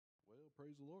Well,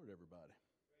 praise the Lord, everybody.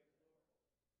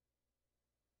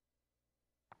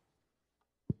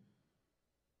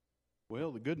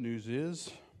 Well, the good news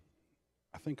is,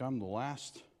 I think I'm the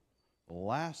last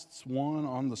one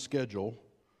on the schedule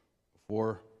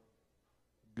before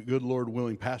good Lord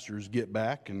willing pastors get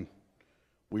back and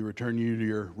we return you to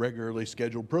your regularly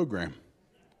scheduled program.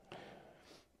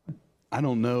 I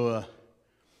don't know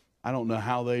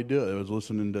how they do it. I was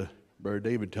listening to Brother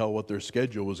David tell what their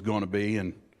schedule was going to be,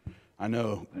 and I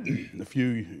know a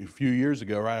few years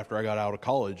ago, right after I got out of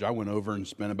college, I went over and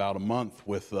spent about a month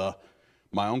with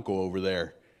my uncle over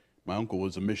there. My uncle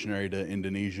was a missionary to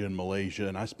Indonesia and Malaysia,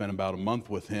 and I spent about a month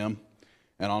with him.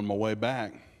 And on my way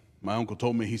back, my uncle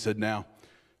told me, he said, now,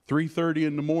 3:30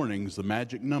 in the morning is the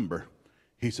magic number.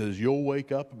 He says, you'll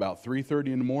wake up about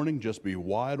 3:30 in the morning, just be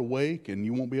wide awake, and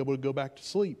you won't be able to go back to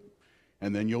sleep.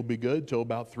 And then you'll be good till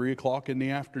about 3 o'clock in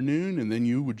the afternoon, and then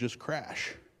you would just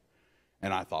crash.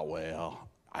 And I thought, well,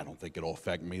 I don't think it'll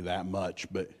affect me that much.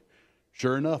 But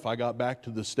sure enough, I got back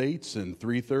to the States, and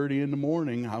 3:30 in the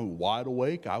morning, I was wide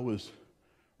awake. I was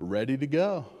ready to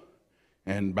go.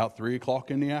 And about 3 o'clock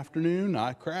in the afternoon,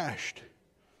 I crashed.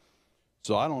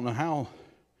 So I don't know how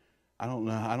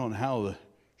the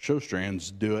show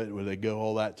strands do it, where they go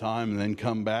all that time and then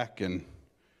come back and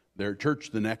they're at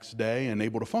church the next day and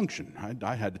able to function.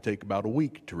 I had to take about a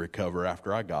week to recover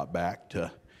after I got back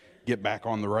to get back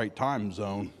on the right time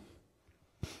zone.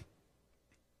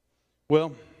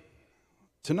 Well,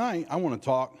 tonight I want to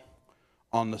talk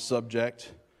on the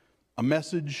subject, a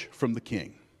message from the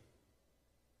King.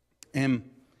 And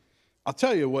I'll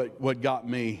tell you what got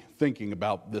me thinking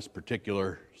about this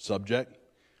particular subject.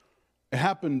 It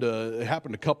happened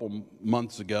a couple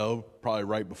months ago, probably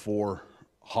right before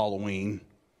Halloween.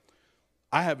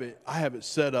 I have it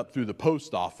set up through the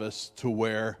post office to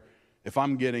where if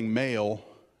I'm getting mail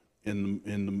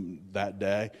that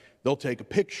day, they'll take a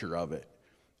picture of it,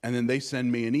 and then they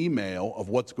send me an email of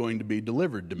what's going to be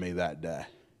delivered to me that day.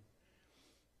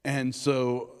 And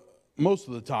so most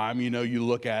of the time, you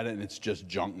look at it and it's just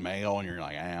junk mail, and you're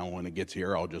like, when it gets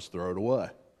here, I'll just throw it away.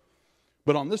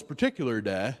 But on this particular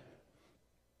day,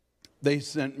 they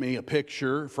sent me a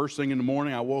picture. First thing in the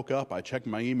morning, I woke up, I checked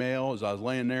my email as I was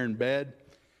laying there in bed,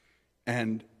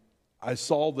 and I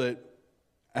saw that,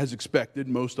 as expected,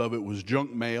 most of it was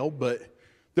junk mail, but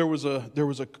there was a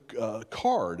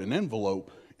card, an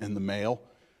envelope in the mail,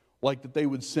 like that they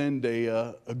would send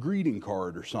a greeting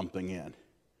card or something in.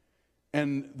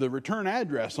 And the return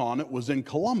address on it was in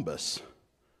Columbus.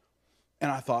 And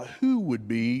I thought, who would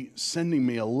be sending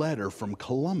me a letter from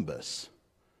Columbus?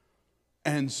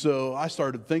 And so I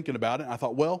started thinking about it, and I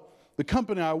thought, well, the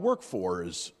company I work for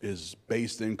is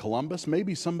based in Columbus.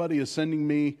 Maybe somebody is sending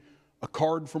me a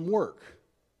card from work.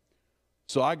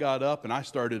 So I got up and I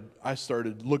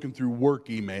started looking through work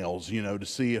emails, to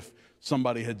see if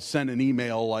somebody had sent an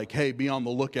email like, hey, be on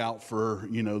the lookout for,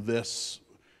 this.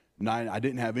 And I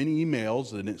didn't have any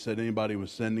emails, and it said anybody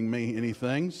was sending me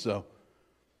anything. So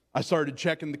I started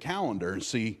checking the calendar and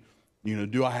see,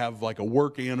 do I have like a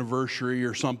work anniversary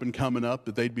or something coming up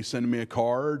that they'd be sending me a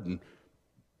card? And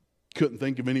couldn't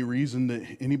think of any reason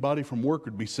that anybody from work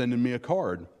would be sending me a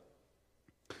card.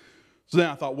 So then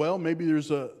I thought, well, maybe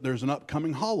there's an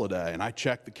upcoming holiday. And I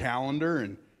checked the calendar,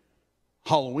 and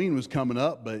Halloween was coming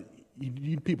up, but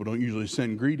people don't usually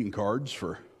send greeting cards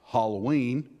for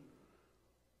Halloween.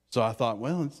 So I thought,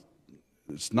 well,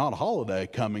 it's not a holiday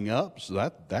coming up, so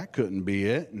that couldn't be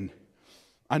it. And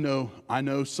I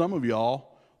know some of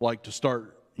y'all like to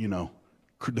start,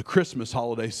 the Christmas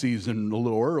holiday season a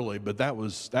little early, but that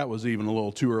was even a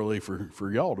little too early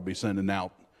for y'all to be sending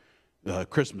out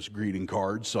Christmas greeting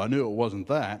cards, so I knew it wasn't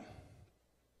that.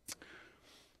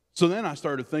 So then I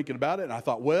started thinking about it, and I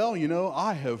thought, well,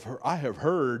 I have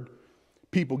heard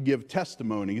people give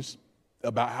testimonies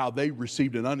about how they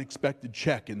received an unexpected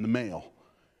check in the mail.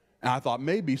 And I thought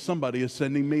maybe somebody is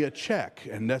sending me a check,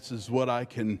 and this is what I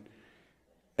can.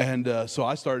 And so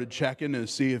I started checking to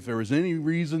see if there was any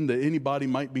reason that anybody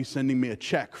might be sending me a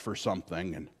check for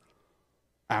something. And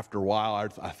after a while, I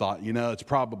thought, it's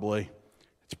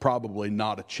probably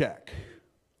not a check.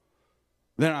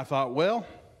 Then I thought, well,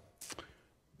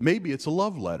 maybe it's a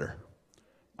love letter.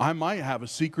 I might have a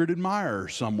secret admirer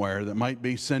somewhere that might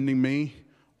be sending me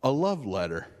a love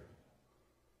letter.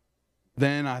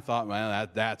 Then I thought, well,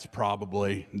 that's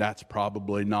probably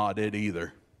not it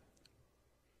either.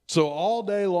 So all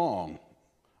day long,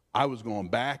 I was going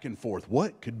back and forth.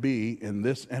 What could be in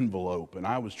this envelope? And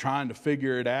I was trying to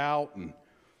figure it out. And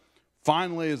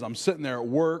finally, as I'm sitting there at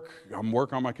work, I'm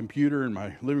working on my computer in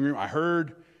my living room, I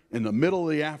heard in the middle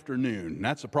of the afternoon. And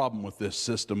that's the problem with this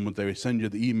system. When they send you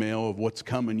the email of what's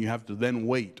coming, you have to then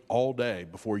wait all day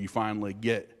before you finally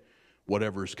get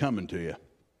whatever's coming to you.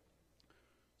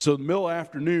 So in the middle of the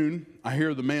afternoon, I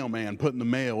hear the mailman putting the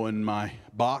mail in my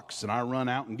box, and I run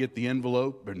out and get the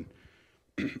envelope, and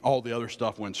all the other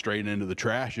stuff went straight into the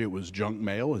trash. It was junk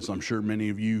mail, as I'm sure many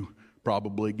of you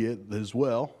probably get as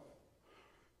well.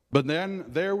 But then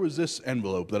there was this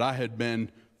envelope that I had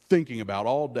been thinking about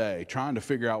all day, trying to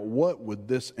figure out what would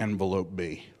this envelope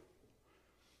be.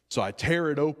 So I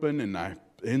tear it open, and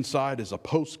inside is a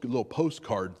little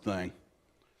postcard thing.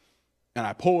 And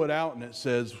I pull it out, and it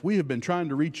says, "We have been trying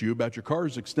to reach you about your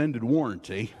car's extended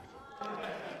warranty."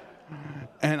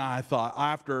 And I thought,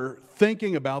 after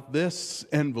thinking about this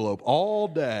envelope all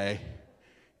day,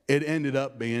 it ended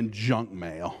up being junk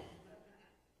mail.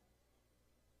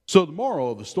 So the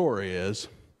moral of the story is,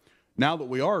 now that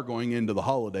we are going into the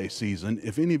holiday season,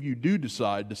 if any of you do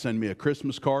decide to send me a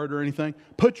Christmas card or anything,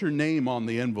 put your name on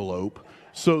the envelope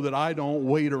so that I don't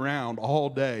wait around all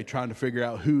day trying to figure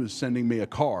out who is sending me a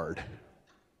card.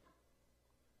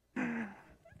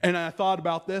 And I thought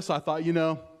about this. I thought,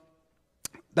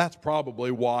 that's probably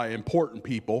why important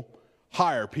people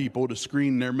hire people to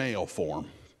screen their mail for them.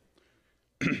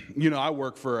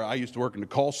 I used to work in the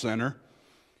call center,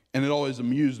 and it always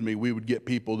amused me. We would get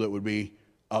people that would be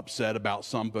upset about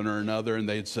something or another, and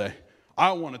they'd say,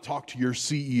 "I want to talk to your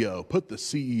CEO. Put the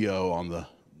CEO on the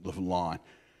line."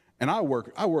 And I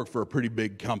work for a pretty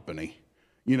big company.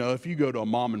 If you go to a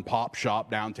mom and pop shop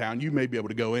downtown, you may be able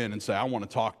to go in and say, "I want to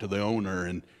talk to the owner,"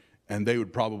 and they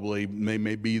would probably, they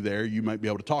may be there. You might be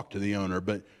able to talk to the owner.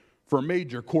 But for a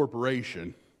major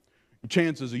corporation, the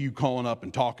chances of you calling up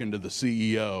and talking to the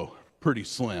CEO, pretty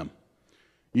slim.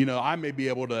 I may be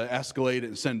able to escalate it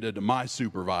and send it to my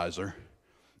supervisor.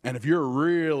 And if you're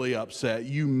really upset,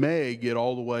 you may get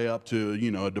all the way up to,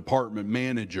 a department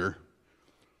manager.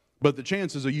 But the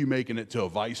chances of you making it to a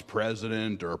vice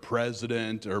president or a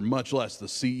president, or much less the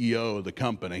CEO of the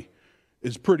company,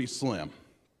 is pretty slim,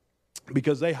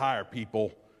 because they hire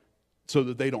people so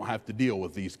that they don't have to deal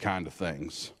with these kind of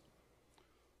things.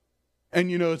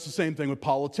 And it's the same thing with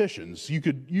politicians. You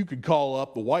could call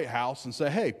up the White House and say,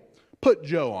 "Hey, put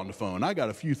Joe on the phone. I got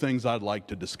a few things I'd like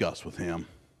to discuss with him."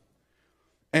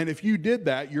 And if you did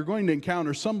that, you're going to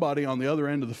encounter somebody on the other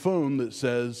end of the phone that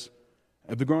says,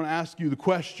 if they're going to ask you the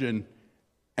question,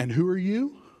 "And who are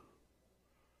you?"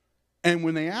 And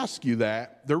when they ask you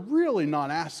that, they're really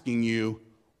not asking you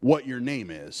what your name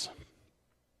is.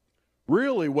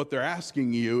 Really, what they're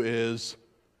asking you is,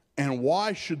 "And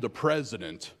why should the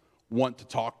president want to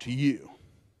talk to you?"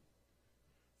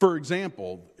 For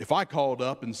example, if I called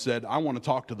up and said, "I want to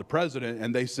talk to the president,"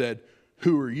 and they said,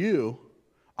 "Who are you?"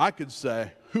 I could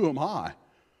say, "Who am I?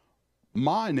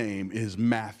 My name is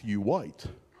Matthew White."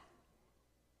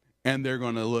 And they're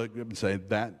going to look and say,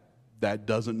 that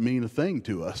doesn't mean a thing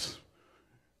to us.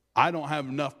 I don't have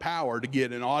enough power to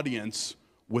get an audience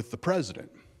with the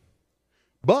president.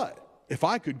 But if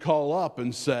I could call up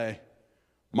and say,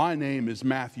 "My name is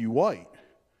Matthew White,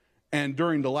 and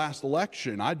during the last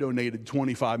election, I donated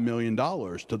 $25 million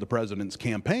to the president's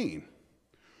campaign."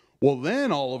 Well,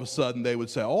 then all of a sudden they would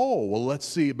say, "Oh, well, let's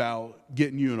see about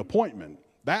getting you an appointment."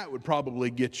 That would probably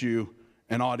get you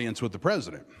an audience with the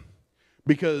president,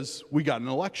 because we got an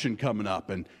election coming up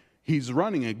and he's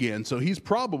running again. So he's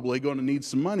probably going to need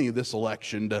some money this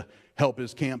election to help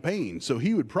his campaign. So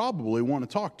he would probably want to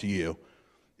talk to you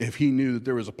if he knew that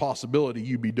there was a possibility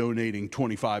you'd be donating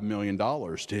 $25 million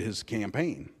to his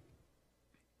campaign.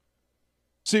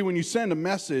 See, when you send a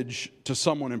message to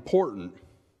someone important,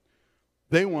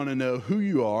 they want to know who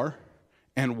you are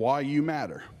and why you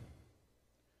matter.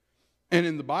 And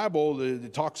in the Bible,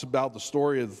 it talks about the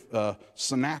story of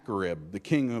Sennacherib, the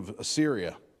king of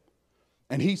Assyria.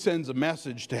 And he sends a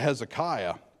message to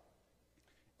Hezekiah.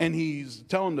 And he's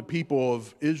telling the people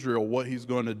of Israel what he's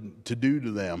going to do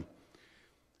to them.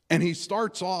 And he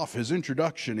starts off, his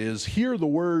introduction is, "Hear the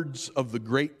words of the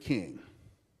great king."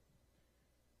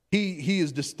 He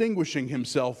is distinguishing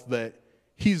himself that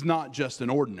he's not just an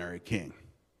ordinary king.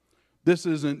 This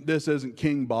isn't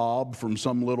King Bob from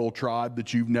some little tribe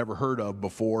that you've never heard of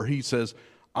before. He says,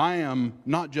 "I am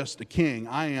not just a king,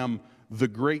 I am the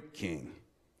great king,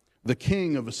 the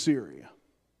king of Assyria."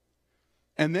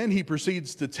 And then he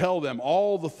proceeds to tell them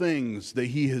all the things that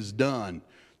he has done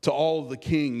to all the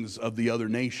kings of the other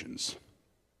nations.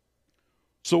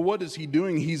 So what is he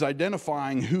doing? He's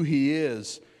identifying who he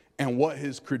is and what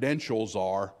his credentials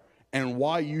are and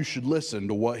why you should listen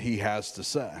to what he has to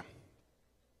say.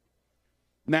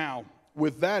 Now,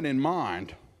 with that in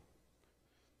mind,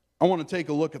 I want to take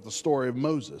a look at the story of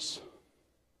Moses.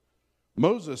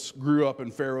 Moses grew up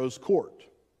in Pharaoh's court,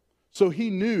 so he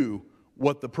knew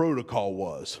what the protocol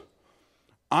was.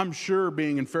 I'm sure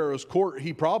being in Pharaoh's court,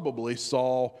 he probably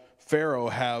saw Pharaoh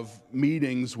have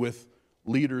meetings with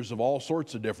leaders of all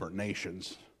sorts of different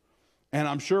nations. And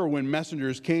I'm sure when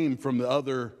messengers came from the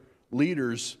other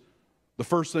leaders, the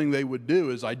first thing they would do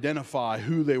is identify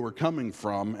who they were coming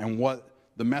from and what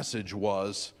the message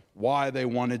was, why they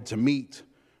wanted to meet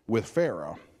with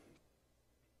Pharaoh.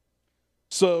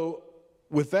 So,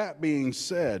 with that being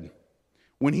said,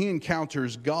 when he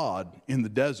encounters God in the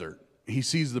desert, he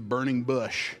sees the burning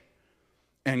bush,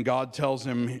 and God tells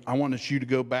him, I want you to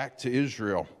go back to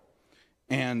Israel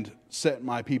and set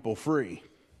my people free.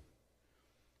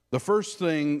 The first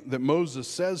thing that Moses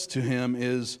says to him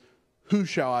is, who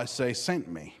shall I say sent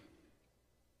me?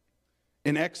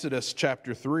 In Exodus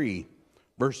chapter 3,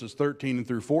 verses 13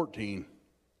 through 14,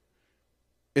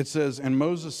 it says, And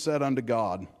Moses said unto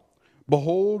God,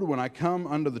 Behold, when I come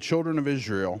unto the children of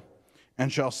Israel,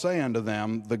 and shall say unto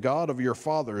them, The God of your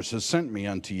fathers has sent me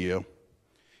unto you,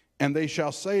 and they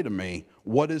shall say to me,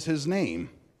 What is his name?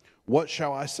 What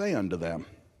shall I say unto them?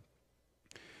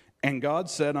 And God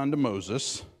said unto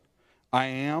Moses, I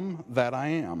am that I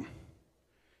am.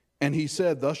 And he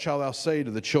said, Thus shalt thou say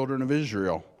to the children of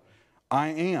Israel, I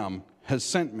am has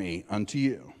sent me unto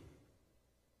you.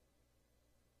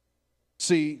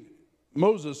 See,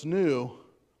 Moses knew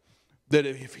that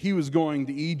if he was going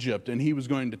to Egypt and he was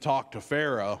going to talk to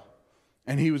Pharaoh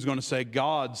and he was going to say,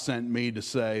 God sent me to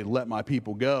say, let my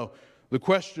people go, the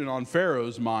question on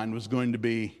Pharaoh's mind was going to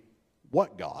be,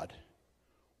 what God?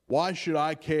 Why should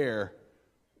I care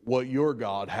what your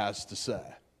God has to say?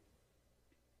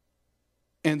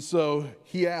 And so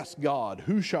he asked God,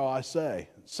 who shall I say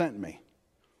sent me?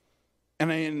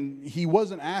 And he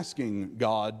wasn't asking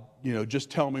God,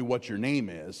 just tell me what your name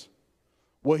is.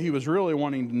 What he was really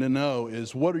wanting to know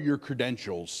is, what are your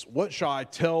credentials? What shall I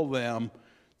tell them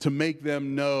to make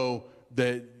them know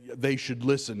that they should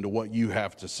listen to what you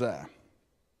have to say?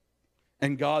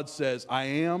 And God says, I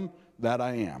am that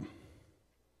I am.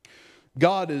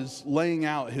 God is laying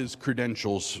out his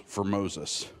credentials for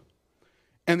Moses.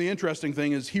 And the interesting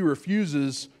thing is he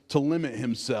refuses to limit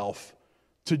himself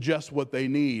to just what they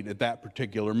need at that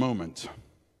particular moment.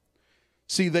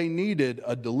 See, they needed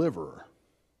a deliverer.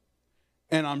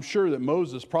 And I'm sure that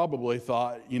Moses probably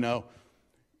thought,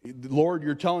 Lord,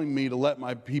 you're telling me to let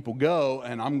my people go,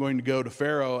 and I'm going to go to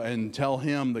Pharaoh and tell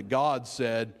him that God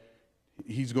said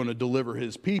he's going to deliver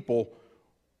his people.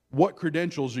 What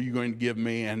credentials are you going to give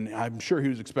me? And I'm sure he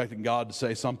was expecting God to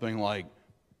say something like,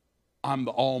 I'm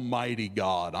the Almighty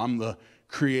God. I'm the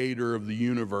creator of the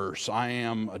universe. I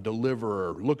am a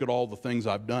deliverer. Look at all the things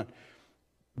I've done.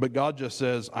 But God just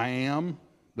says, I am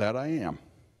that I am.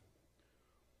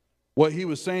 What he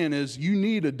was saying is, you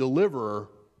need a deliverer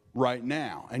right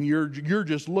now, and you're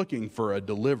just looking for a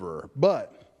deliverer.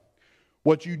 But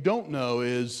what you don't know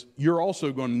is you're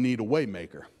also going to need a way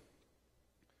maker.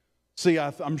 See,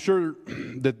 I'm sure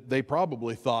that they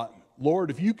probably thought, Lord,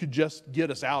 if you could just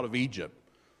get us out of Egypt,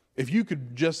 if you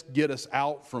could just get us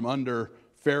out from under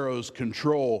Pharaoh's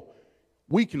control,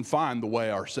 we can find the way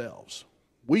ourselves.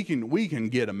 We can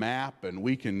get a map, and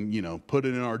we can, put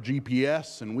it in our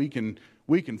GPS, and we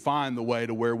can find the way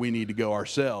to where we need to go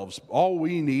ourselves. All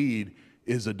we need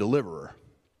is a deliverer.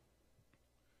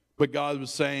 But God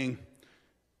was saying,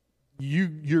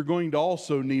 you're going to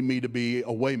also need me to be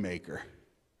a way maker.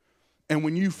 And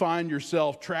when you find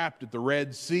yourself trapped at the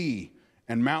Red Sea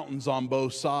and mountains on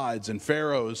both sides and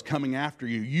Pharaoh is coming after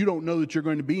you, you don't know that you're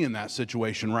going to be in that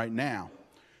situation right now.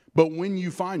 But when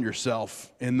you find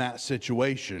yourself in that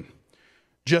situation,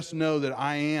 just know that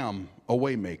I am a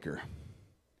way maker.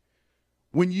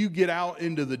 When you get out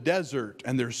into the desert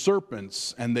and there's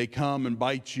serpents and they come and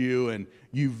bite you and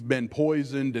you've been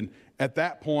poisoned, and at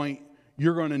that point,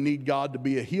 you're going to need God to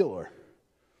be a healer.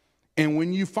 And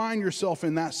when you find yourself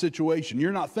in that situation,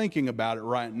 you're not thinking about it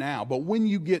right now, but when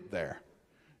you get there,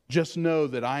 just know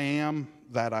that I am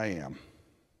that I am.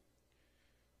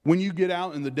 When you get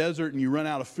out in the desert and you run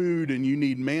out of food and you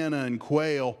need manna and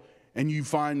quail and you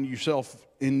find yourself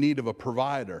in need of a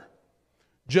provider,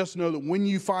 just know that when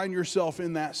you find yourself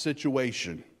in that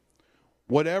situation,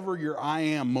 whatever your I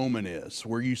am moment is,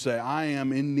 where you say, I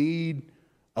am in need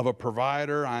of a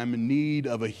provider, I am in need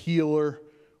of a healer,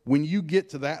 when you get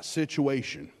to that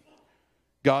situation,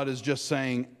 God is just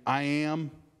saying, I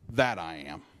am that I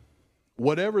am.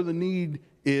 Whatever the need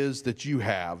is that you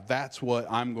have, that's what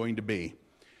I'm going to be.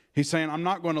 He's saying, I'm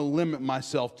not going to limit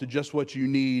myself to just what you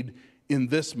need in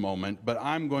this moment, but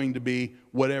I'm going to be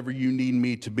whatever you need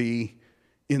me to be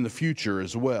in the future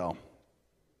as well.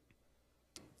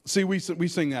 See, we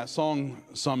sing that song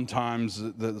sometimes,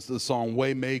 the song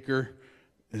Waymaker.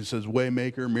 It says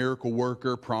Waymaker, Miracle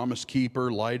Worker, Promise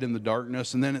Keeper, Light in the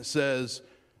Darkness. And then it says,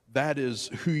 that is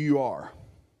who you are.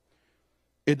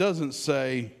 It doesn't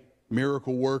say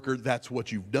Miracle Worker, that's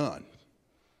what you've done.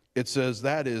 It says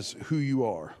that is who you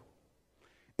are.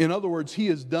 In other words, he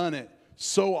has done it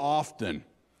so often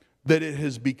that it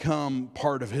has become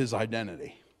part of his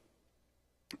identity.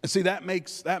 And see, that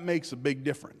makes a big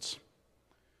difference.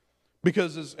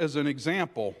 Because as an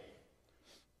example,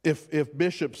 if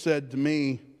Bishop said to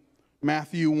me,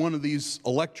 Matthew, one of these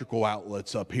electrical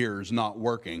outlets up here is not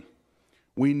working.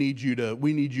 We need you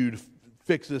to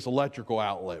fix this electrical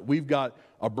outlet. We've got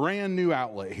a brand new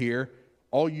outlet here.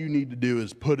 All you need to do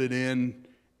is put it in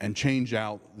and change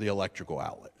out the electrical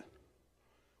outlet.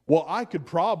 Well, I could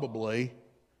probably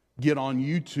get on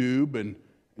YouTube and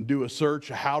do a search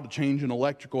of how to change an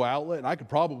electrical outlet, and I could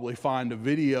probably find a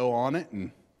video on it,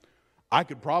 and I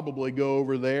could probably go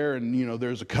over there and,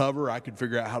 there's a cover. I could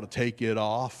figure out how to take it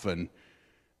off, and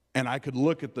I could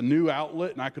look at the new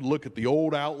outlet, and I could look at the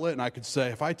old outlet, and I could say,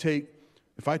 if I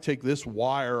take this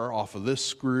wire off of this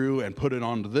screw and put it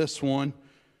onto this one,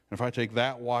 and if I take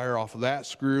that wire off of that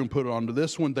screw and put it onto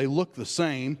this one, they look the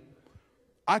same.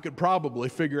 I could probably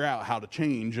figure out how to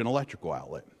change an electrical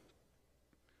outlet.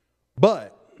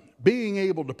 But being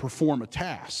able to perform a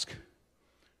task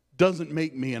doesn't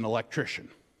make me an electrician.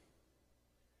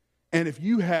 And if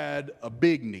you had a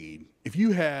big need, if you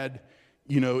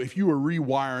were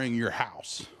rewiring your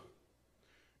house,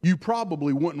 you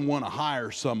probably wouldn't want to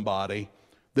hire somebody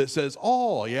that says,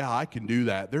 oh, yeah, I can do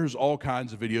that. There's all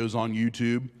kinds of videos on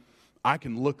YouTube. I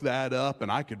can look that up,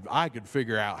 and I could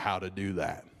figure out how to do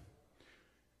that.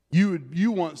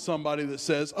 You want somebody that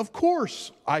says, of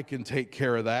course I can take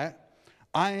care of that.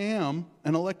 I am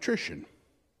an electrician.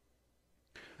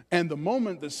 And the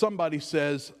moment that somebody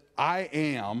says, I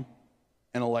am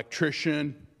an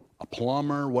electrician, a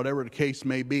plumber, whatever the case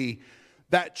may be,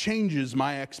 that changes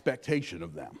my expectation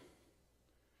of them.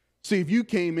 See, if you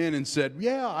came in and said,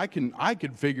 yeah, I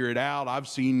can figure it out. I've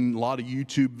seen a lot of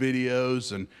YouTube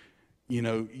videos, and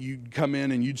you'd come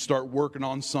in and you'd start working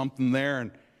on something there,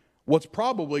 and what's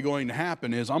probably going to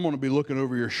happen is I'm going to be looking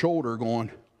over your shoulder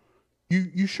going,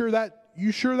 you sure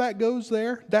that goes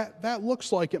there? That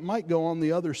looks like it might go on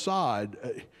the other side.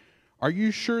 Are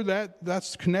you sure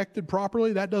that's connected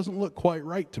properly? That doesn't look quite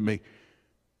right to me.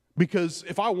 Because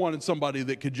if I wanted somebody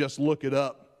that could just look it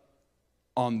up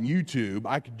on YouTube,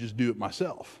 I could just do it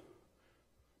myself.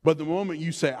 But the moment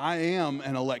you say, I am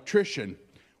an electrician,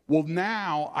 well,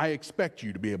 now I expect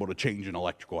you to be able to change an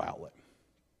electrical outlet.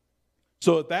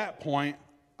 So at that point,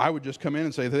 I would just come in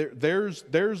and say, there's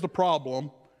the problem.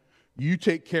 You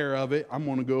take care of it. I'm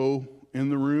going to go in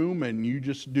the room and you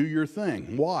just do your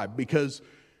thing. Why? Because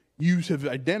you have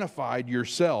identified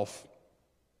yourself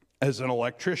as an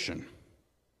electrician.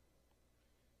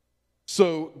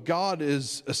 So God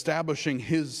is establishing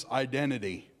his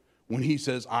identity when he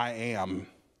says, I am.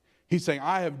 He's saying,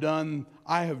 I have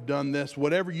done this,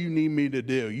 whatever you need me to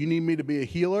do. You need me to be a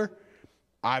healer?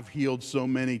 I've healed so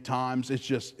many times.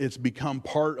 It's become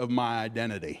part of my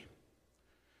identity.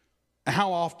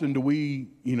 How often do we,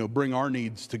 bring our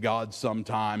needs to God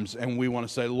sometimes, and we want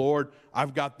to say, Lord,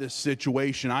 I've got this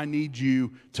situation. I need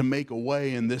you to make a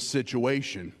way in this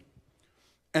situation.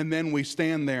 And then we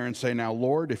stand there and say, now,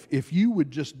 Lord, if you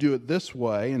would just do it this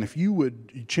way, and if you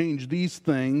would change these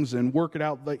things and work it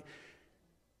out.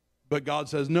 But God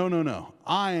says, no,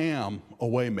 I am a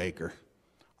way maker.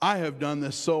 I have done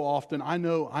this so often, I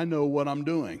know what I'm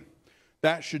doing.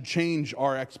 That should change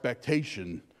our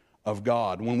expectation of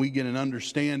God when we get an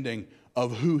understanding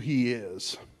of who he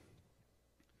is.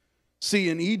 See,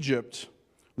 in Egypt,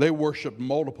 they worshiped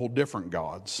multiple different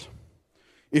gods.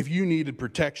 If you needed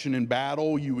protection in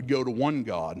battle, you would go to one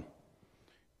god.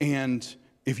 And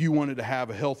if you wanted to have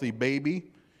a healthy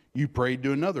baby, you prayed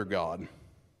to another god.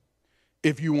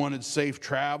 If you wanted safe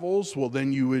travels, well,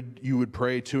 then you would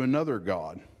pray to another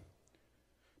god.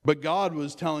 But God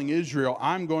was telling Israel,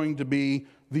 I'm going to be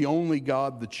the only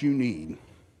God that you need.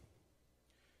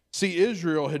 See,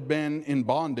 Israel had been in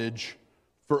bondage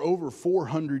for over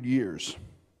 400 years.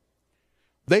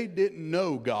 They didn't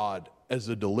know God as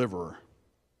a deliverer.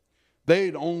 They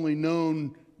had only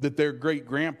known that their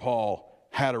great-grandpa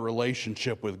had a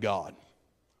relationship with God.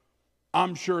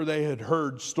 I'm sure they had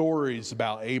heard stories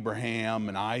about Abraham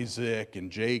and Isaac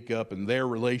and Jacob and their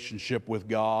relationship with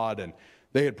God, and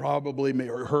they had probably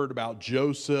heard about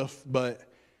Joseph, but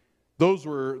those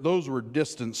were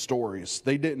distant stories.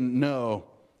 They didn't know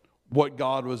what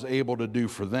God was able to do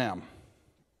for them.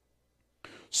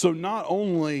 So not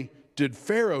only did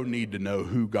Pharaoh need to know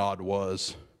who God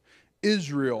was,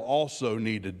 Israel also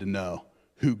needed to know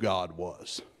who God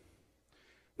was.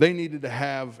 They needed to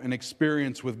have an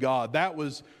experience with God. That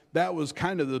was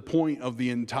kind of the point of the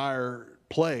entire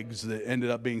plagues that ended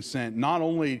up being sent, not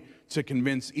only to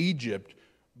convince Egypt,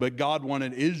 but God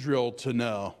wanted Israel to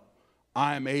know,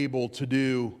 I am able to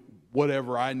do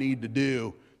whatever I need to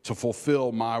do to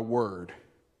fulfill my word.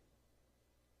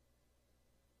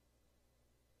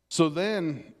 So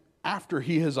then, after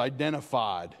he has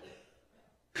identified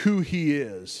who he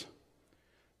is,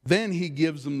 then he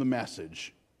gives them the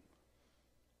message.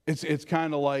 It's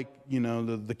kind of like,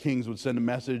 the kings would send a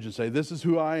message and say, this is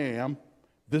who I am,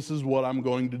 this is what I'm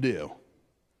going to do.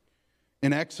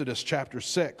 In Exodus chapter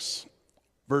 6,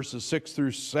 verses 6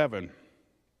 through 7,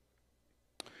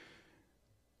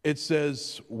 it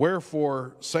says,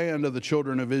 wherefore say unto the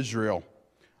children of Israel,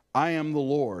 I am the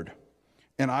Lord,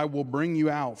 and I will bring you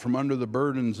out from under the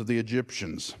burdens of the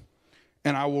Egyptians,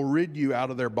 and I will rid you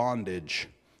out of their bondage,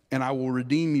 and I will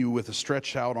redeem you with a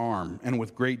stretched out arm and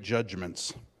with great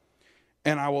judgments.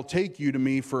 And I will take you to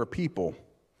me for a people,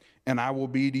 and I will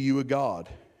be to you a God.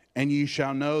 And ye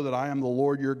shall know that I am the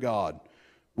Lord your God,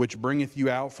 which bringeth you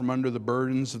out from under the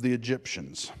burdens of the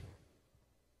Egyptians.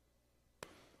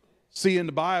 See, in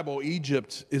the Bible,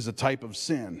 Egypt is a type of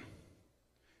sin.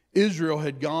 Israel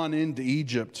had gone into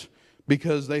Egypt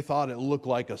because they thought it looked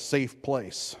like a safe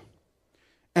place.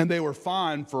 And they were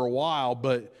fine for a while,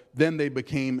 but then they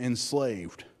became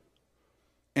enslaved.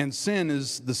 And sin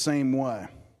is the same way.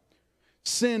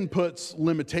 Sin puts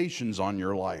limitations on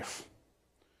your life.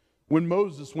 When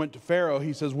Moses went to Pharaoh,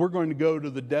 he says, we're going to go to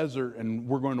the desert and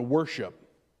we're going to worship.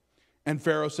 And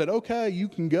Pharaoh said, okay, you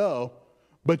can go,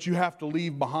 but you have to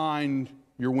leave behind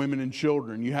your women and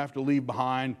children. You have to leave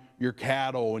behind your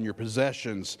cattle and your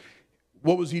possessions.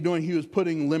 What was he doing? He was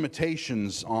putting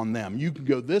limitations on them. You can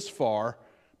go this far,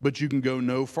 but you can go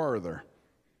no farther.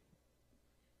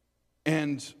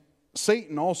 And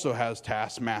Satan also has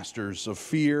taskmasters of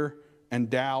fear and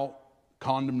doubt,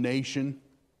 condemnation.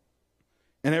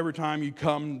 And every time you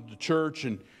come to church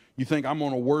and you think, I'm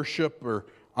going to worship or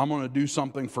I'm going to do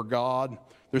something for God,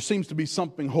 there seems to be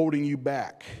something holding you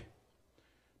back.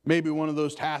 Maybe one of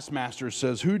those taskmasters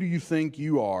says, who do you think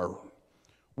you are?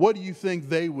 What do you think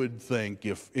they would think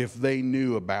if they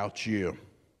knew about you?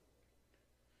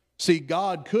 See,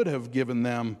 God could have given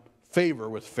them favor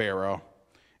with Pharaoh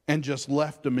and just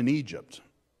left them in Egypt.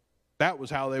 That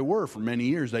was how they were for many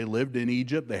years. They lived in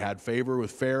Egypt. They had favor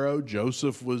with Pharaoh.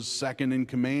 Joseph was second in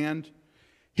command.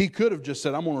 He could have just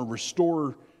said, I'm going to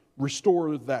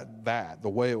restore that the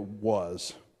way it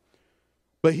was.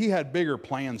 But he had bigger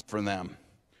plans for them.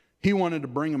 He wanted to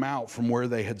bring them out from where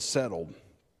they had settled.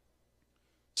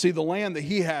 See, the land that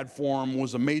he had for them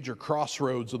was a major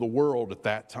crossroads of the world at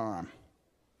that time.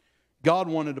 God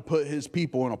wanted to put his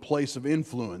people in a place of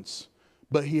influence,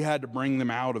 but he had to bring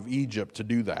them out of Egypt to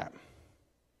do that.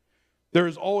 There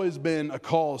has always been a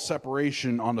call of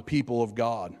separation on the people of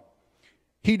God.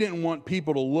 He didn't want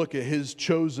people to look at his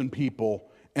chosen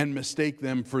people and mistake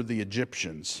them for the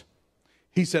Egyptians.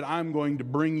 He said, I'm going to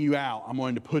bring you out. I'm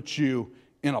going to put you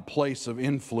in a place of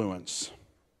influence.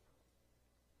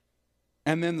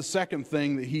 And then the second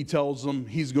thing that he tells them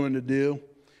he's going to do,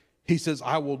 he says,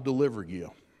 I will deliver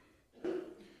you.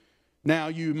 Now,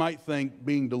 you might think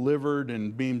being delivered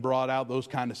and being brought out, those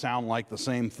kind of sound like the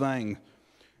same thing.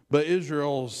 But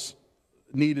Israel's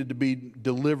needed to be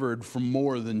delivered from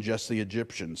more than just the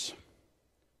Egyptians.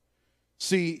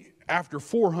 See, after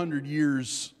 400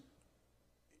 years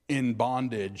in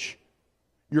bondage,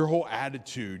 your whole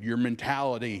attitude, your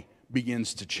mentality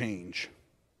begins to change.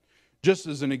 Just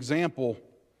as an example,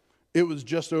 it was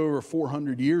just over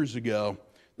 400 years ago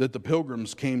that the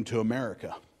Pilgrims came to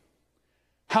America.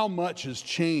 How much has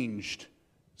changed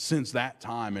since that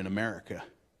time in America?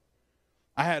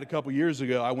 I had a couple years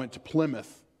ago, I went to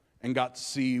Plymouth and got to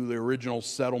see the original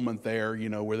settlement there,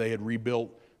 where they had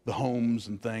rebuilt the homes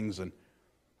and things. And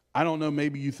I don't know,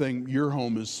 maybe you think your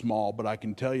home is small, but I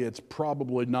can tell you it's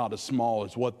probably not as small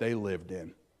as what they lived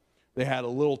in. They had a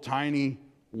little tiny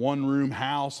one-room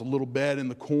house, a little bed in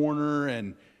the corner,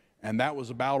 and that was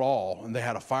about all. And they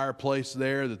had a fireplace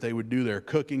there that they would do their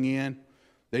cooking in.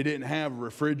 They didn't have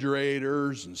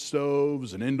refrigerators and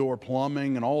stoves and indoor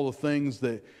plumbing and all the things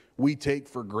that we take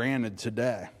for granted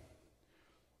today.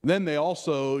 Then they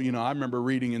also, I remember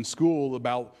reading in school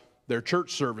about their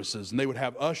church services, and they would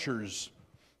have ushers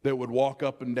that would walk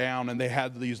up and down, and they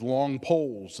had these long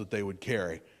poles that they would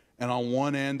carry. And on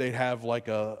one end, they'd have like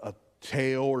a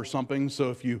tail or something. So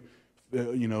if if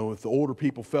the older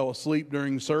people fell asleep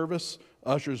during service,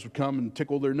 ushers would come and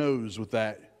tickle their nose with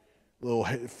that little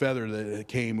feather that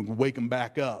came and wake them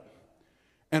back up.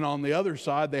 And on the other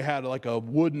side, they had like a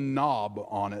wooden knob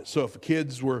on it. So if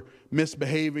kids were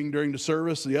misbehaving during the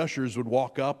service, the ushers would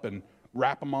walk up and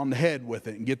rap them on the head with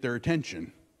it and get their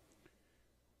attention.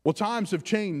 Well, times have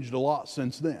changed a lot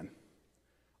since then.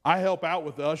 I help out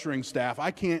with the ushering staff.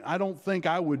 I don't think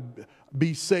I would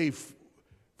be safe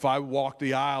if I walked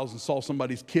the aisles and saw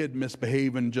somebody's kid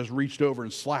misbehaving and just reached over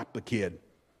and slapped the kid.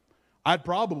 I'd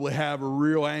probably have a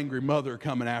real angry mother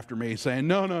coming after me saying,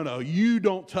 no, you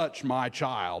don't touch my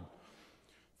child.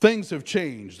 Things have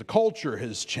changed. The culture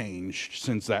has changed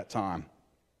since that time.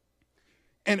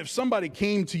 And if somebody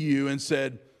came to you and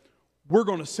said, we're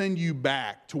going to send you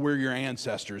back to where your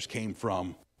ancestors came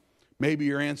from. Maybe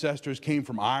your ancestors came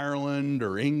from Ireland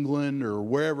or England or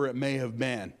wherever it may have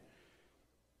been.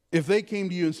 If they came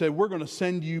to you and said, we're going to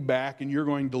send you back and you're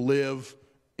going to live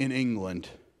in England,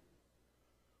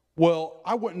 well,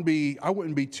 I wouldn't be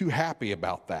too happy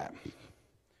about that.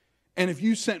 And if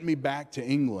you sent me back to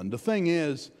England, the thing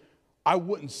is, I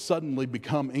wouldn't suddenly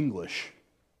become English.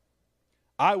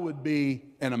 I would be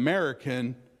an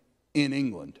American in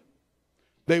England.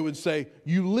 They would say,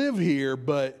 you live here,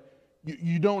 but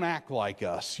you don't act like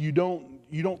us. You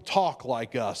don't talk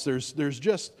like us. There's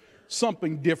just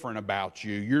something different about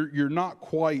you. You're not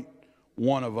quite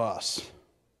one of us.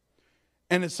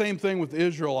 And the same thing with the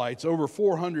Israelites. Over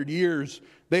 400 years,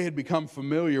 they had become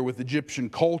familiar with Egyptian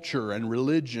culture and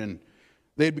religion.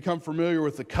 They had become familiar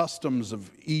with the customs of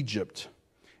Egypt.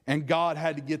 And God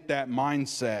had to get that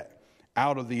mindset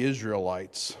out of the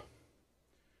Israelites.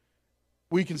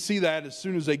 We can see that as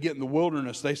soon as they get in the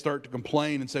wilderness, they start to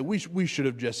complain and say, we should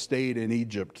have just stayed in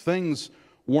Egypt. Things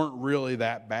weren't really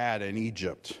that bad in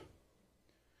Egypt.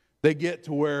 They get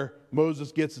to where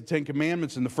Moses gets the Ten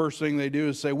Commandments, and the first thing they do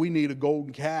is say, we need a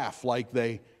golden calf like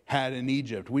they had in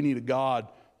Egypt. We need a God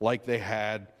like they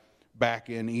had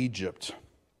back in Egypt.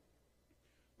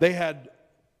 They had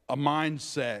a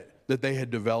mindset that they had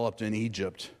developed in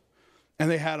Egypt, and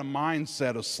they had a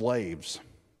mindset of slaves.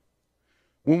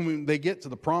 When they get to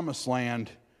the promised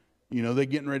land, they're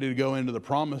getting ready to go into the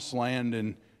promised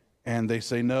land, and they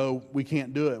say, no, we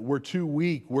can't do it. We're too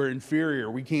weak. We're inferior.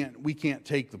 We can't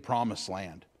take the promised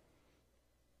land.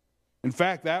 In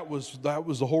fact, that was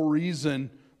the whole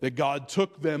reason that God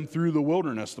took them through the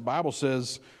wilderness. The Bible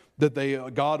says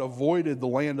that God avoided the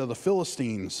land of the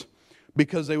Philistines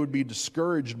because they would be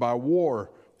discouraged by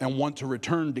war and want to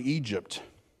return to Egypt.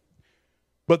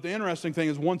 But the interesting thing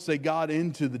is, once they got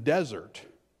into the desert,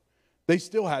 they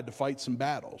still had to fight some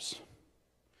battles.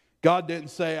 God didn't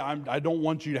say, I don't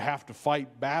want you to have to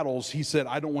fight battles. He said,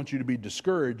 I don't want you to be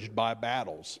discouraged by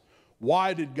battles.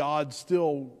 Why did God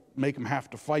still make them have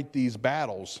to fight these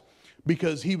battles?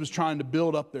 Because he was trying to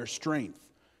build up their strength.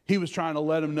 He was trying to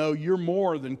let them know, you're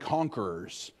more than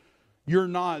conquerors. You're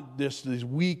not these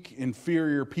weak,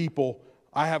 inferior people.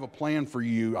 I have a plan for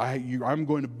you. I'm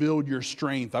going to build your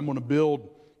strength. I'm going to build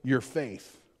your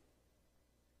faith.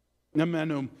 I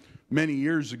know many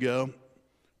years ago,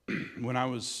 when I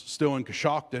was still in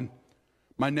Coshocton,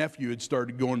 my nephew had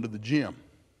started going to the gym.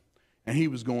 And he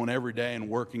was going every day and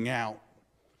working out.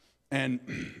 And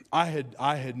I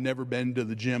had never been to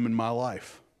the gym in my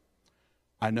life.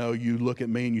 I know you look at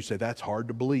me and you say, that's hard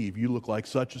to believe. You look like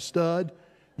such a stud.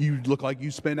 You look like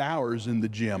you spend hours in the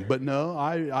gym. But no,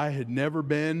 I had never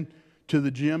been to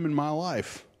the gym in my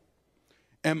life.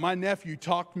 And my nephew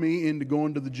talked me into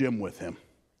going to the gym with him.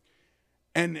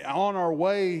 And on our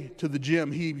way to the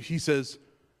gym, he says,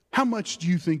 how much do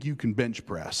you think you can bench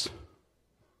press?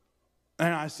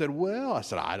 And I said,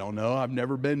 I don't know. I've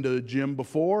never been to a gym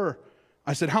before.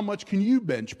 I said, how much can you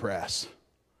bench press?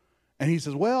 And he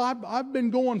says, well, I've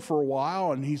been going for a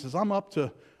while. And he says, I'm up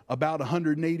to about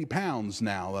 180 pounds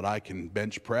now that I can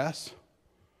bench press.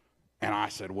 And I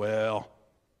said, well,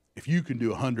 if you can do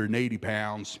 180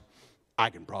 pounds, I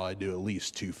can probably do at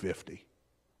least 250.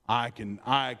 I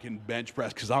can bench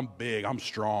press because I'm big, I'm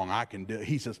strong, I can do it.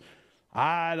 He says,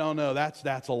 I don't know,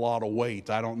 that's a lot of weight.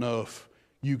 I don't know if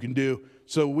you can do.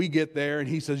 So we get there and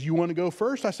he says, you want to go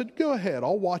first? I said, go ahead,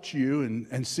 I'll watch you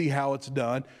and see how it's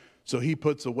done. So he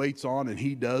puts the weights on and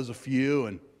he does a few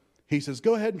and he says,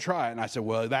 go ahead and try it. And I said,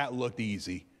 well, that looked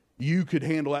easy. You could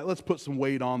handle that. Let's put some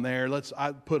weight on there.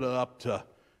 I put it up to,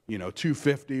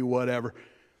 250, whatever.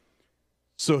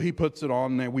 So he puts it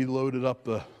on there. We loaded up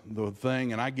the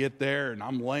thing, and I get there, and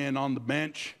I'm laying on the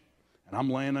bench, and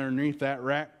I'm laying underneath that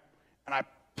rack, and I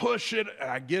push it, and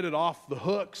I get it off the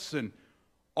hooks, and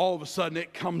all of a sudden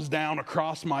it comes down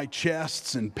across my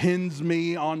chest and pins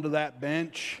me onto that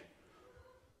bench.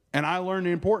 And I learned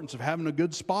the importance of having a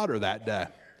good spotter that day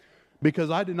because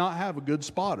I did not have a good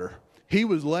spotter. he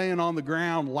was laying on the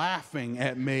ground laughing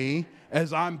at me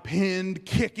as I'm pinned,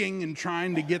 kicking, and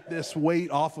trying to get this weight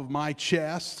off of my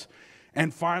chest.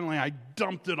 And finally, I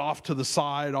dumped it off to the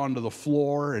side onto the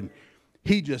floor, and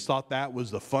he just thought that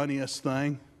was the funniest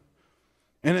thing.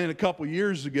 And then a couple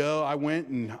years ago, I went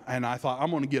and I thought,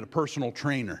 I'm going to get a personal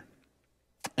trainer.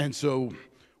 And so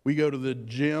we go to the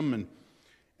gym,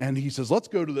 and he says, let's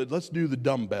do the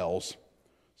dumbbells.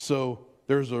 So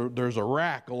there's a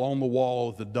rack along the wall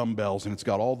with the dumbbells, and it's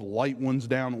got all the light ones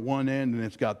down at one end, and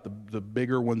it's got the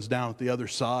bigger ones down at the other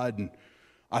side. And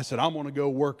I said, I'm going to go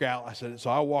work out. I said, so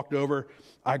I walked over,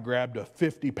 I grabbed a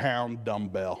 50-pound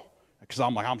dumbbell, because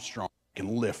I'm like, I'm strong. I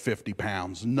can lift 50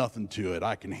 pounds, nothing to it.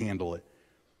 I can handle it.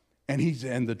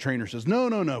 And the trainer says,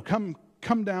 no,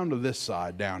 come down to this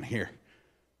side down here.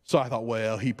 So I thought,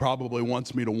 well, he probably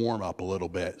wants me to warm up a little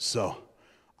bit. So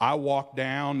I walked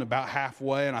down about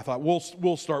halfway, and I thought,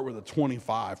 we'll start with a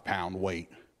 25-pound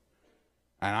weight.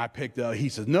 And I picked up, he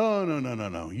says,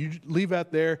 no, you leave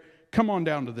that there, come on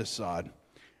down to this side.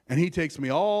 And he takes me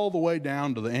all the way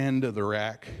down to the end of the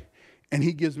rack, and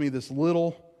he gives me this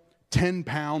little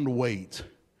 10-pound weight,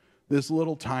 this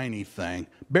little tiny thing,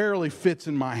 barely fits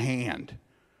in my hand.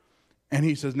 And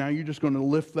he says, now you're just going to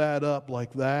lift that up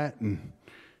like that, and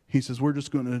he says, we're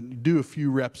just going to do a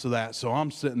few reps of that. So I'm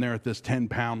sitting there at this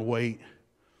 10-pound weight,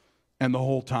 and the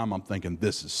whole time I'm thinking,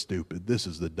 this is stupid. This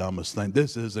is the dumbest thing.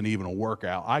 This isn't even a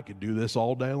workout. I could do this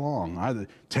all day long.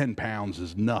 10 pounds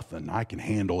is nothing. I can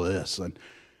handle this. And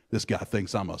this guy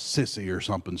thinks I'm a sissy or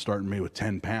something, starting me with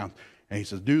 10 pounds. And he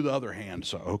says, do the other hand.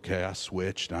 So, okay, I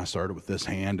switched, and I started with this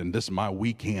hand, and this is my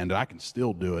weak hand, and I can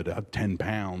still do it. I have 10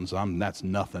 pounds. That's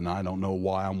nothing. I don't know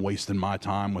why I'm wasting my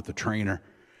time with the trainer.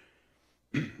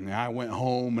 And I went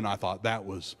home, and I thought that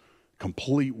was a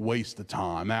complete waste of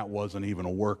time. That wasn't even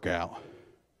a workout.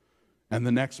 And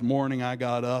the next morning, I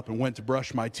got up and went to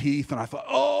brush my teeth, and I thought,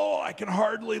 I can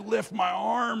hardly lift my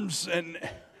arms. And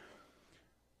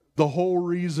the whole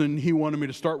reason he wanted me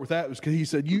to start with that was because he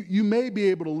said, you may be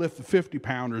able to lift the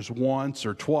 50-pounders once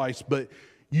or twice, but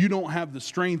you don't have the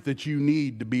strength that you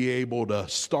need to be able to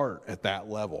start at that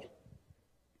level.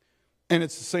 And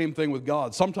it's the same thing with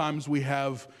God. Sometimes we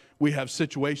have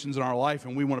situations in our life,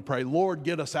 and we want to pray, Lord,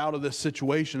 get us out of this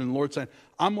situation. And the Lord's saying,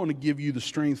 I'm going to give you the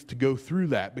strength to go through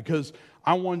that, because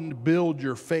I want to build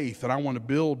your faith, and I want to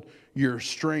build your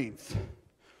strength.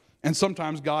 And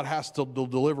sometimes God has to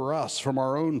deliver us from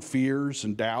our own fears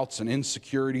and doubts and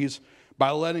insecurities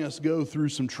by letting us go through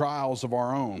some trials of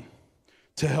our own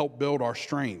to help build our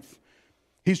strength.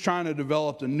 He's trying to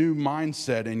develop a new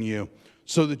mindset in you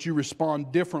so that you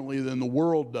respond differently than the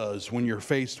world does when you're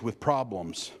faced with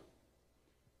problems.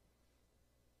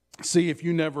 See, if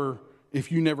you never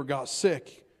got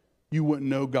sick, you wouldn't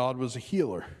know God was a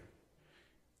healer.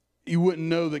 You wouldn't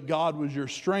know that God was your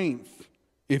strength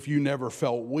if you never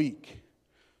felt weak.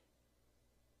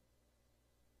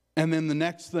 And then the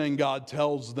next thing God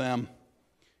tells them,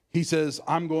 he says,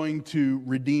 I'm going to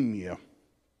redeem you.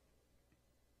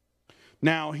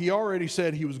 Now, he already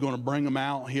said he was going to bring them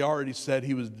out. He already said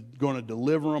he was going to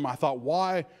deliver them. I thought,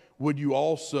 why would you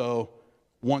also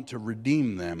want to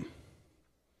redeem them?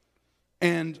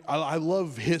 And I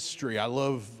love history. I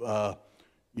love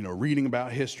reading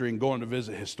about history and going to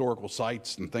visit historical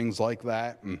sites and things like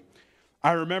that. And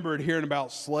I remembered hearing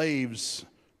about slaves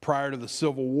prior to the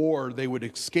Civil War. They would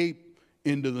escape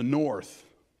into the north.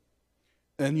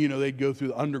 And, they'd go through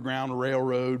the Underground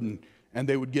Railroad, and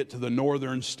they would get to the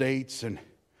northern states. And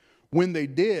when they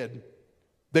did,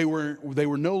 they were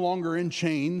no longer in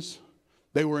chains.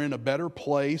 They were in a better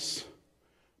place,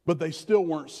 but they still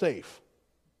weren't safe.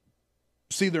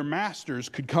 See, their masters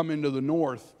could come into the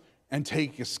north and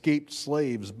take escaped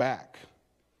slaves back.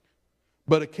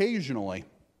 But occasionally,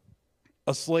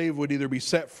 a slave would either be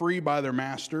set free by their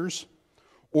masters,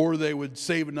 or they would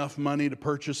save enough money to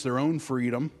purchase their own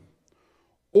freedom,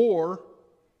 or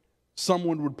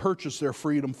someone would purchase their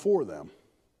freedom for them.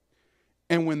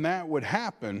 And when that would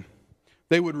happen,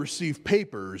 they would receive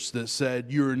papers that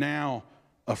said, you're now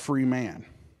a free man.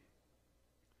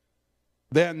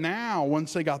 Then now,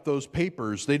 once they got those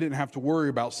papers, they didn't have to worry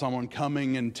about someone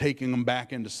coming and taking them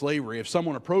back into slavery. If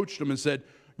someone approached them and said,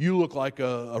 you look like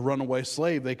a runaway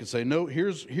slave, they could say, no,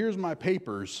 here's my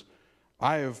papers.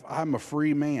 I'm a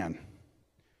free man.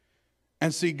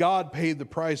 And see, God paid the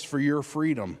price for your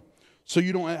freedom, so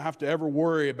you don't have to ever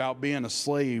worry about being a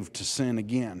slave to sin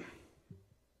again.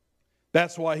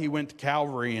 That's why he went to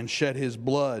Calvary and shed his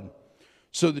blood,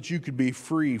 so that you could be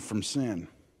free from sin.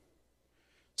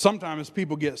 Sometimes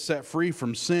people get set free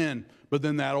from sin, but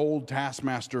then that old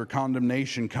taskmaster of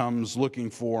condemnation comes looking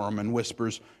for them and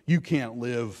whispers, you can't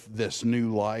live this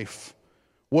new life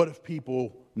What if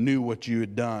people knew what you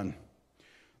had done?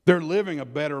 They're living a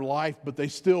better life, but they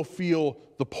still feel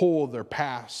the pull of their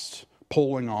past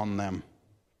pulling on them.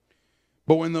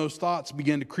 But when those thoughts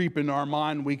begin to creep into our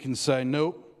mind, we can say,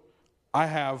 nope, I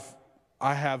have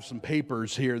some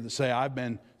papers here that say I've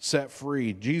been set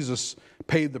free. Jesus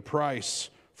paid the price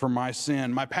for my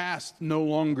sin. My past no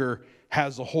longer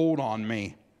has a hold on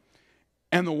me.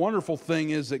 And the wonderful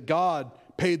thing is that God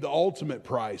paid the ultimate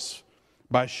price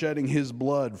by shedding his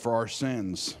blood for our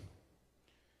sins.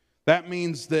 That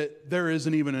means that there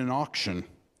isn't even an auction.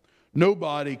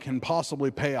 Nobody can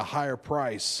possibly pay a higher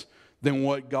price than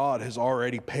what God has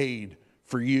already paid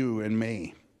for you and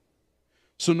me.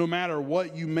 So no matter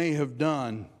what you may have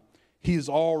done, he's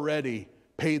already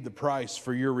paid the price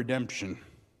for your redemption.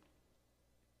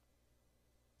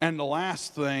 And the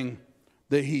last thing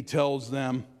that he tells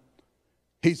them,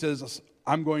 he says,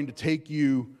 I'm going to take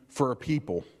you for a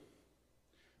people.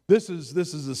 This is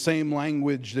the same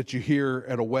language that you hear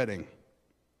at a wedding.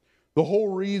 The whole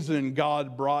reason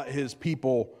God brought his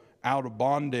people out of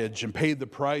bondage and paid the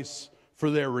price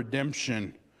for their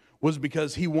redemption was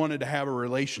because he wanted to have a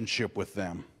relationship with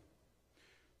them.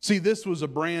 See, this was a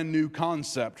brand new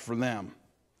concept for them.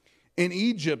 In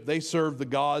Egypt, they served the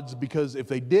gods because if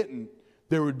they didn't,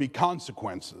 there would be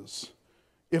consequences.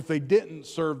 If they didn't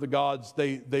serve the gods,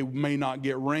 they may not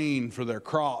get rain for their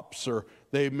crops, or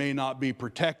they may not be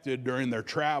protected during their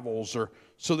travels, or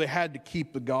so they had to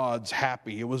keep the gods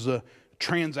happy. It was a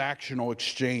transactional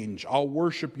exchange. I'll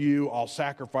worship you, I'll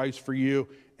sacrifice for you,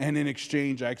 and in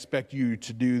exchange, I expect you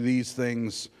to do these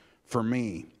things for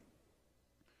me.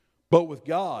 But with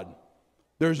God,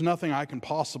 there's nothing I can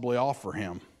possibly offer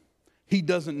him. He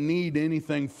doesn't need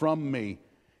anything from me,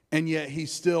 and yet he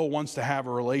still wants to have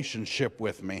a relationship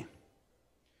with me.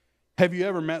 Have you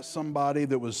ever met somebody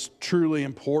that was truly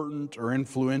important or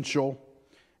influential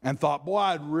and thought, boy,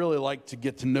 I'd really like to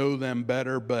get to know them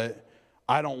better, but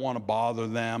I don't want to bother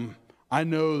them. I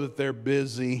know that they're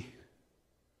busy.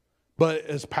 But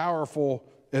as powerful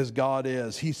as God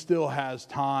is, he still has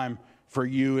time for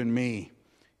you and me.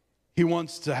 He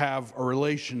wants to have a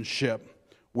relationship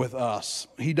with us.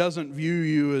 He doesn't view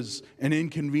you as an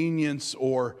inconvenience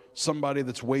or somebody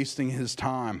that's wasting his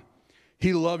time.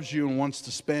 He loves you and wants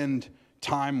to spend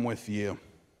time with you.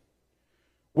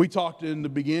 We talked in the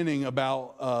beginning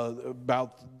about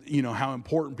how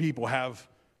important people have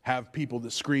people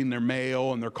that screen their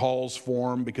mail and their calls for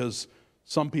them, because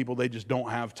some people they just don't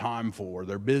have time for.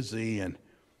 They're busy.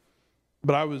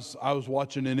 But I was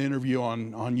watching an interview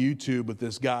on YouTube with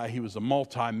this guy. He was a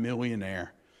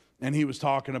multi-millionaire. And he was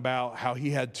talking about how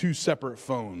he had two separate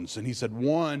phones. And he said,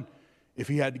 one, if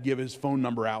he had to give his phone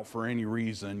number out for any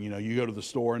reason, you go to the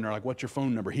store and they're like, what's your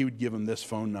phone number? He would give them this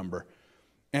phone number.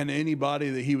 And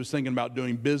anybody that he was thinking about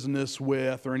doing business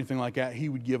with or anything like that, he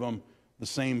would give them the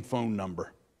same phone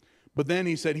number. But then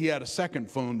he said he had a second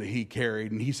phone that he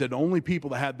carried. And he said the only people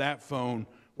that had that phone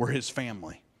were his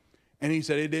family. And he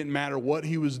said it didn't matter what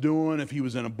he was doing, if he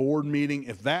was in a board meeting,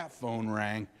 if that phone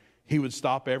rang, he would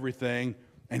stop everything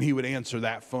and he would answer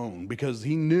that phone, because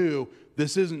he knew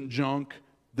this isn't junk,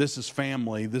 this is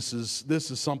family, this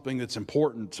is something that's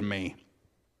important to me.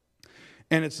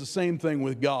 And it's the same thing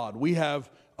with God. We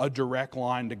have a direct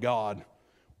line to God.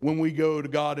 When we go to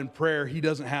God in prayer, he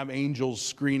doesn't have angels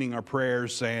screening our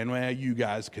prayers saying, well, you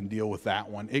guys can deal with that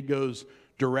one. It goes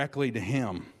directly to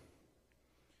him.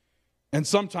 And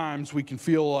sometimes we can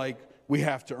feel like we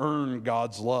have to earn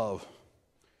God's love.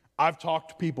 I've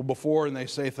talked to people before and they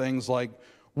say things like,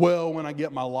 well, when I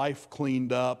get my life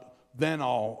cleaned up, then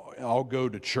I'll go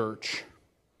to church.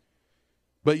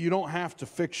 But you don't have to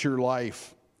fix your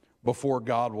life before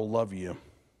God will love you.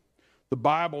 The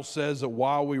Bible says that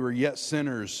while we were yet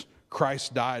sinners,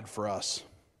 Christ died for us.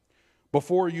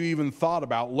 Before you even thought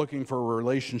about looking for a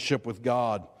relationship with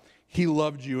God, he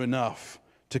loved you enough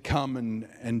to come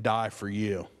and die for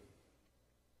you.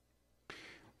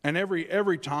 And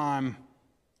every time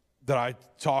that I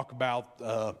talk about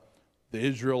the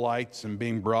Israelites and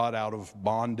being brought out of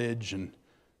bondage and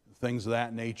things of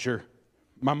that nature,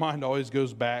 my mind always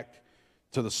goes back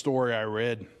to the story I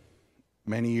read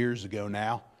many years ago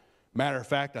now. Matter of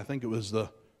fact, I think it was the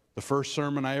first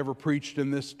sermon I ever preached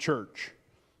in this church.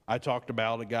 I talked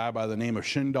about a guy by the name of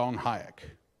Shindong Hayek.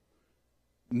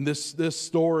 And this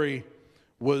story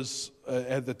was,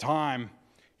 at the time,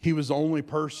 he was the only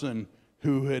person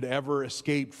who had ever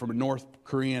escaped from a North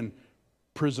Korean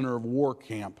prisoner of war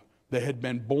camp that had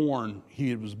been born.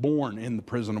 He was born in the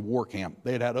prison of war camp.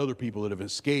 They had other people that have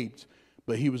escaped,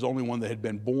 but he was the only one that had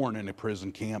been born in a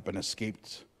prison camp and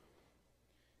escaped.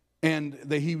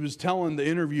 And he was telling the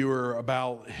interviewer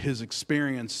about his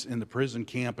experience in the prison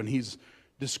camp, and he's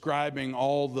describing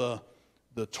all the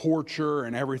torture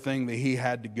and everything that he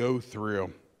had to go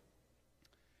through.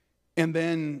 And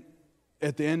then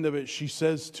at the end of it, she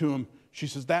says to him, she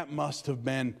says, that must have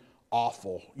been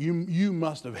awful. You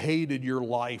must have hated your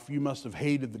life. You must have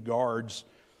hated the guards.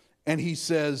 And he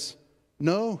says,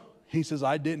 no. He says,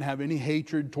 I didn't have any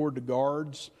hatred toward the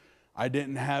guards. I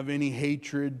didn't have any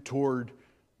hatred toward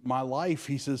my life.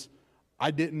 He says,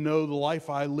 I didn't know the life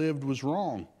I lived was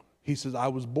wrong. He says, I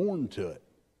was born to it.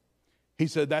 He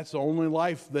said, that's the only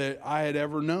life that I had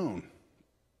ever known.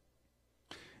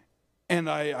 And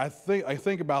I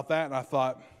think about that, and I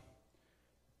thought,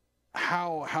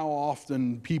 how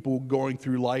often people going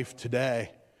through life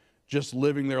today, just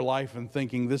living their life and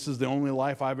thinking, this is the only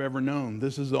life I've ever known.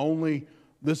 This is the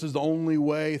only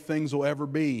way things will ever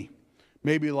be.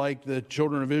 Maybe like the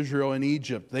children of Israel in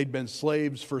Egypt. They'd been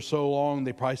slaves for so long,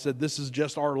 they probably said, this is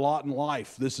just our lot in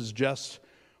life. This is just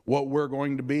what we're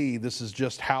going to be. This is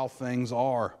just how things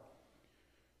are.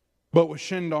 But with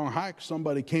Shin Dong Haik,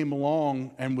 somebody came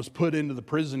along and was put into the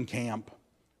prison camp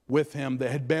with him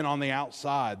that had been on the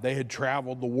outside. They had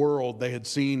traveled the world. They had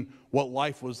seen what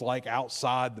life was like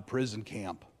outside the prison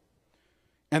camp.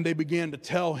 And they began to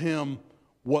tell him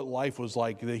what life was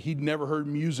like. He'd never heard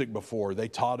music before. They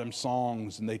taught him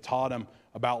songs, and they taught him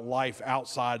about life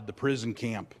outside the prison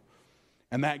camp.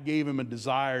 And that gave him a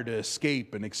desire to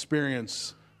escape and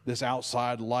experience this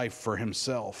outside life for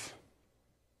himself.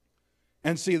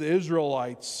 And see, the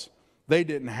Israelites, they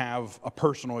didn't have a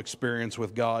personal experience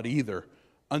with God either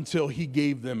until he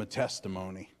gave them a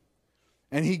testimony.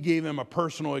 And he gave them a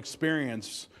personal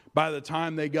experience. By the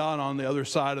time they got on the other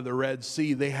side of the Red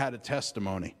Sea, they had a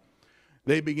testimony.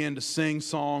 They began to sing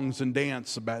songs and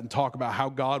dance about and talk about how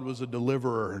God was a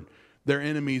deliverer and their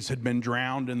enemies had been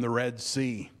drowned in the Red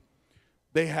Sea.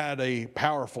 They had a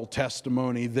powerful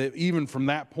testimony that even from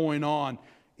that point on,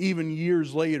 even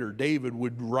years later, David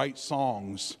would write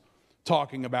songs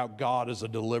talking about God as a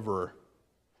deliverer.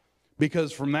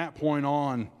 Because from that point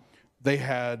on, they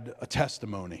had a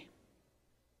testimony.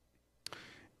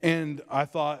 And I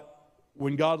thought,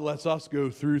 when God lets us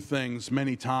go through things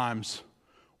many times,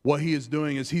 what he is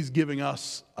doing is he's giving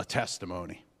us a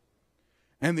testimony.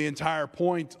 And the entire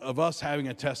point of us having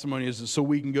a testimony is so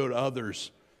we can go to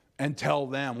others and tell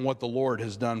them what the Lord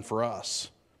has done for us.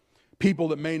 People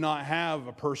that may not have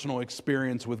a personal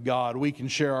experience with God, we can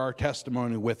share our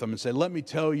testimony with them and say, let me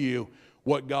tell you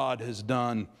what God has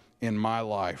done in my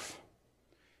life.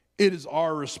 It is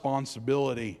our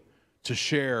responsibility to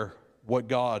share what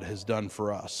God has done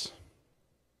for us.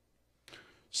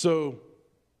 So,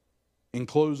 in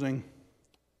closing,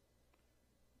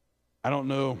 I don't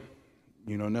know,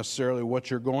 necessarily what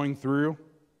you're going through,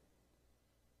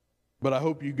 but I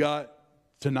hope you got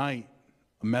tonight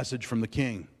a message from the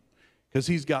King. Because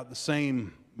he's got the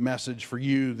same message for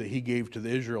you that he gave to the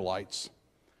Israelites.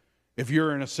 If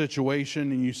you're in a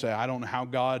situation and you say, I don't know how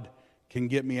God can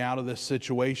get me out of this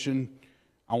situation,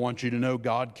 I want you to know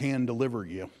God can deliver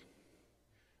you.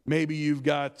 Maybe you've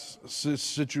got a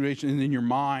situation in your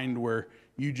mind where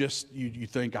you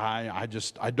think, I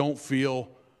don't feel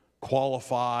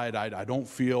qualified, I don't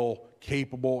feel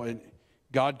capable, and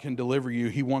God can deliver you.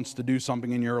 He wants to do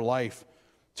something in your life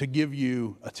to give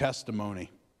you a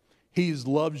testimony. He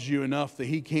loves you enough that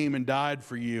he came and died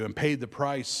for you and paid the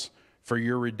price for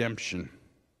your redemption.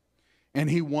 And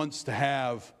he wants to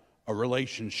have a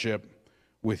relationship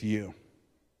with you.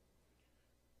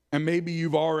 And maybe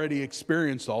you've already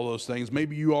experienced all those things.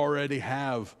 Maybe you already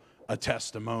have a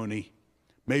testimony.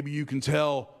 Maybe you can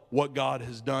tell what God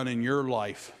has done in your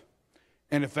life.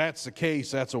 And if that's the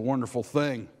case, that's a wonderful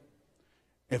thing.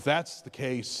 If that's the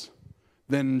case,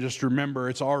 then just remember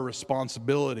it's our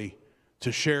responsibility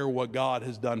to share what God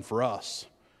has done for us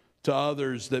to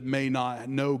others that may not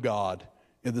know God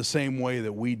in the same way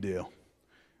that we do.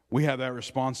 We have that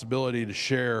responsibility to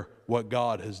share what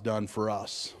God has done for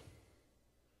us.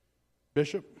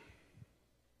 Bishop?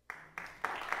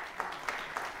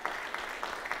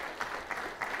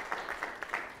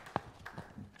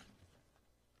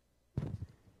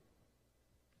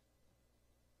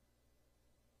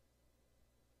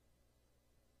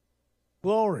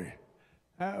 Glory.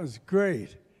 That was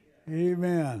great.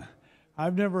 Amen.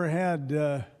 I've never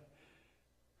had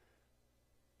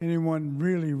anyone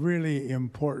really, really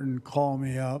important call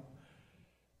me up,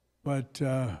 but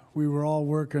we were all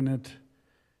working at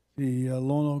the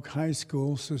Lone Oak High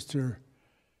School. Sister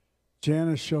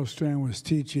Janice Showstrand was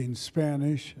teaching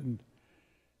Spanish, and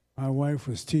my wife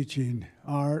was teaching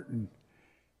art, and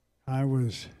I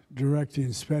was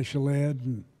directing special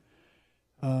ed,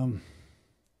 and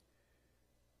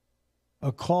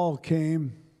a call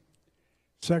came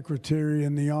secretary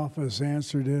in the office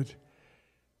answered it,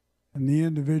 and the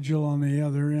individual on the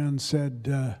other end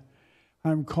said,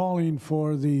 I'm calling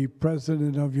for the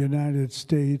President of the United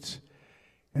States,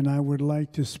 and I would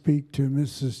like to speak to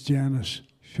Mrs. Janice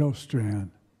Showstrand.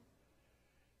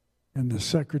 And the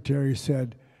secretary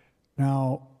said,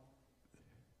 now,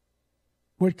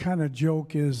 what kind of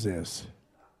joke is this?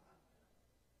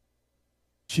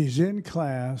 She's in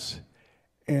class,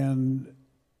 and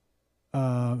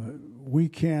we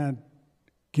can't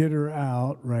get her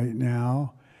out right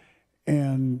now,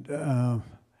 and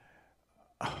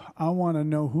I want to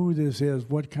know who this is,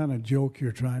 what kind of joke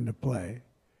you're trying to play.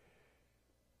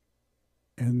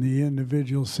 And the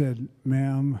individual said,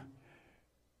 ma'am,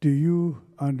 do you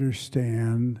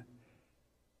understand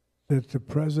that the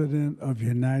President of the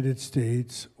United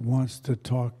States wants to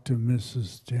talk to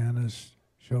Mrs. Janice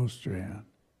Showstrand?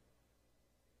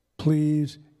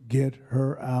 Please get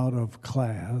her out of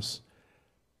class.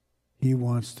 He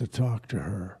wants to talk to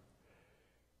her.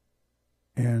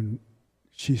 And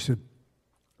she said,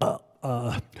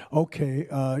 okay,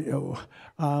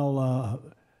 I'll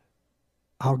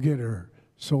get her.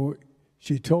 So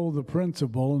she told the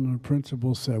principal, and the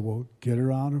principal said, well, get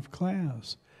her out of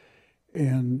class.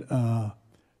 And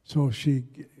so she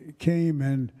came,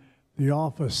 and the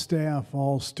office staff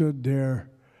all stood there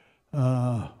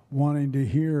wanting to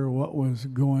hear what was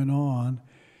going on.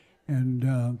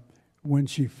 And when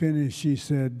she finished, she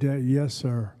said, yes,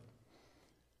 sir,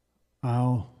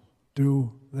 I'll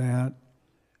do that,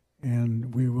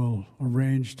 and we will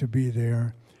arrange to be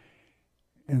there.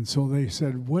 And so they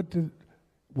said,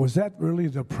 was that really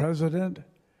the president?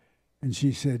 And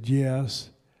she said,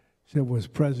 yes. She said, it was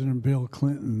President Bill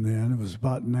Clinton then. It was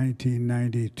about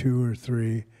 1992 or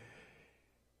 3.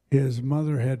 His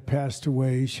mother had passed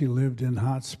away. She lived in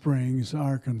Hot Springs,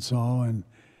 Arkansas,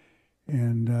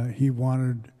 and he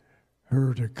wanted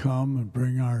her to come and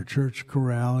bring our church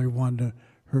chorale. He wanted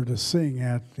her to sing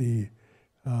at the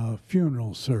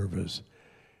funeral service.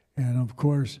 And of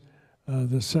course,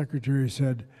 the secretary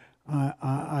said,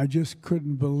 I just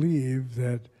couldn't believe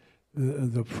that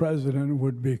the president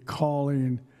would be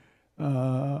calling,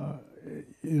 our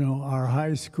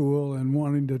high school and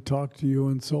wanting to talk to you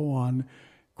and so on.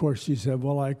 Of course, she said,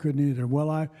 well, I couldn't either.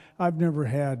 Well, I've never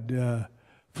had a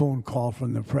phone call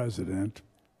from the president.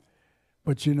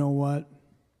 But you know what?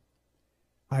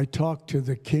 I talk to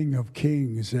the King of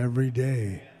Kings every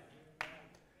day.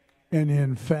 And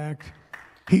in fact,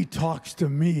 he talks to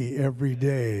me every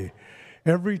day.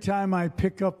 Every time I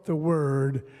pick up the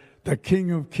word, the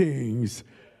King of Kings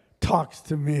talks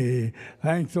to me.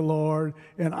 Thank the Lord,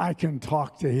 and I can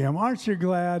talk to him. Aren't you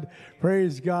glad?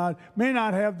 Praise God. May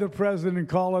not have the president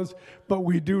call us, but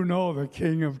we do know the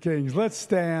King of Kings. Let's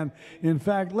stand. In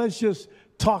fact, let's just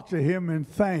talk to him and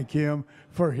thank him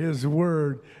for his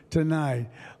word tonight.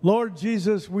 Lord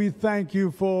Jesus, we thank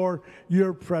you for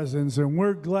your presence, and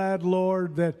we're glad,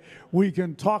 Lord, that we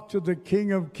can talk to the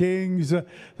King of Kings.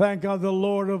 Thank God, the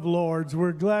Lord of Lords.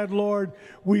 We're glad, Lord,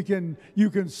 you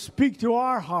can speak to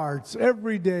our hearts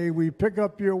every day. We pick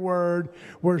up your word.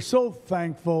 We're so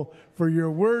thankful for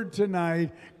your word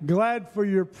tonight. Glad for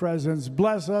your presence.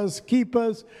 Bless us, keep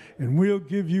us, and we'll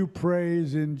give you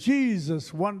praise in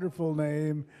Jesus' wonderful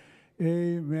name.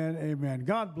 Amen, amen.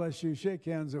 God bless you. Shake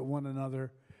hands at one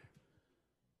another.